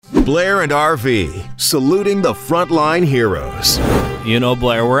Blair and RV, saluting the frontline heroes. You know,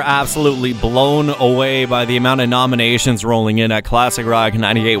 Blair, we're absolutely blown away by the amount of nominations rolling in at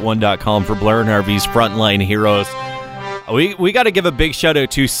ClassicRock981.com for Blair and RV's Frontline Heroes. We got to give a big shout out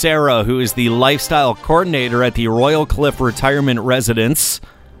to Sarah, who is the lifestyle coordinator at the Royal Cliff Retirement Residence.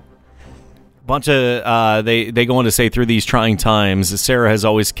 Bunch of they go on to say, through these trying times, Sarah has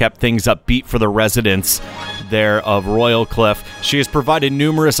always kept things upbeat for the residents there of Royal Cliff. She has provided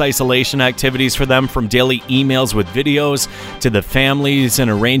numerous isolation activities for them, from daily emails with videos to the families and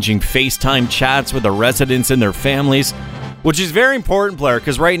arranging FaceTime chats with the residents and their families, which is very important, Blair,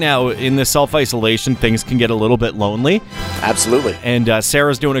 because right now in the self-isolation, things can get a little bit lonely. Absolutely. And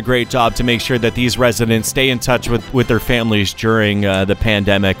Sarah's doing a great job to make sure that these residents stay in touch with their families during the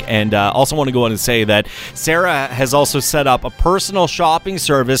pandemic. And also want to go on and say that Sarah has also set up a personal shopping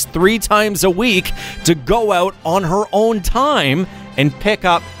service 3 times a week to go out on her own time and pick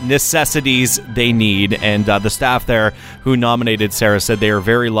up necessities they need. And the staff there who nominated Sarah said they are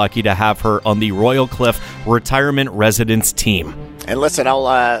very lucky to have her on the Royal Cliff Retirement Residence team. And listen,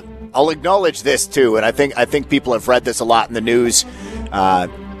 I'll acknowledge this too, and I think people have read this a lot in the news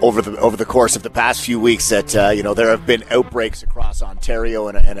over the course of the past few weeks that there have been outbreaks across Ontario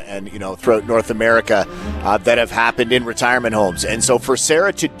and throughout North America that have happened in retirement homes. And so for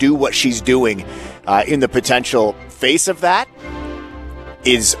Sarah to do what she's doing in the potential face of that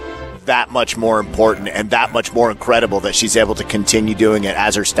is that much more important and that much more incredible that she's able to continue doing it,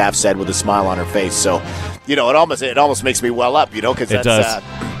 as her staff said, with a smile on her face. So, it almost makes me well up, because that's...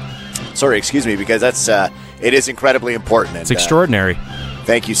 because that's it is incredibly important. It's extraordinary.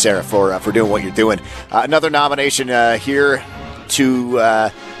 Thank you, Sarah, for doing what you're doing. Another nomination here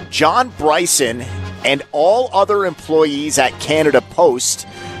to John Bryson and all other employees at Canada Post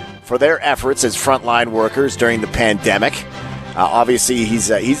for their efforts as frontline workers during the pandemic. Obviously, he's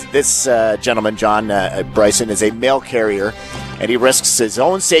this gentleman, John Bryson, is a mail carrier, and he risks his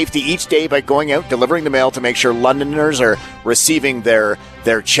own safety each day by going out, delivering the mail to make sure Londoners are receiving their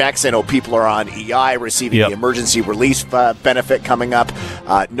checks. I know people are on EI, receiving the emergency relief benefit coming up,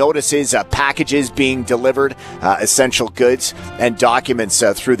 notices, packages being delivered, essential goods and documents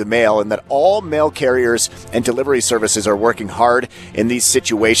through the mail, and that all mail carriers and delivery services are working hard in these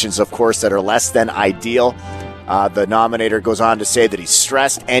situations, of course, that are less than ideal. The nominator goes on to say that he's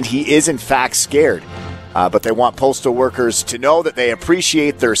stressed and he is in fact scared. But they want postal workers to know that they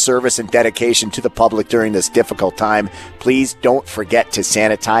appreciate their service and dedication to the public during this difficult time. Please don't forget to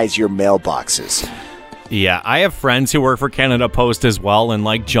sanitize your mailboxes. Yeah, I have friends who work for Canada Post as well, and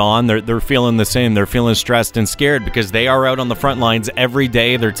like John, they're feeling the same. They're feeling stressed and scared because they are out on the front lines every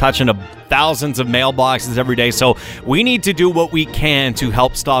day. They're touching thousands of mailboxes every day. So we need to do what we can to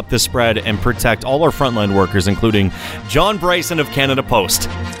help stop the spread and protect all our frontline workers, including John Bryson of Canada Post.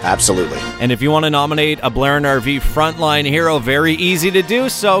 Absolutely. And if you want to nominate a Blair and RV Frontline hero, very easy to do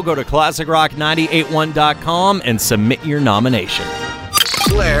so. Go to ClassicRock981.com and submit your nomination.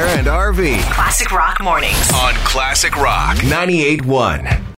 Blair and RV. Classic Rock Mornings. On Classic Rock 98.1.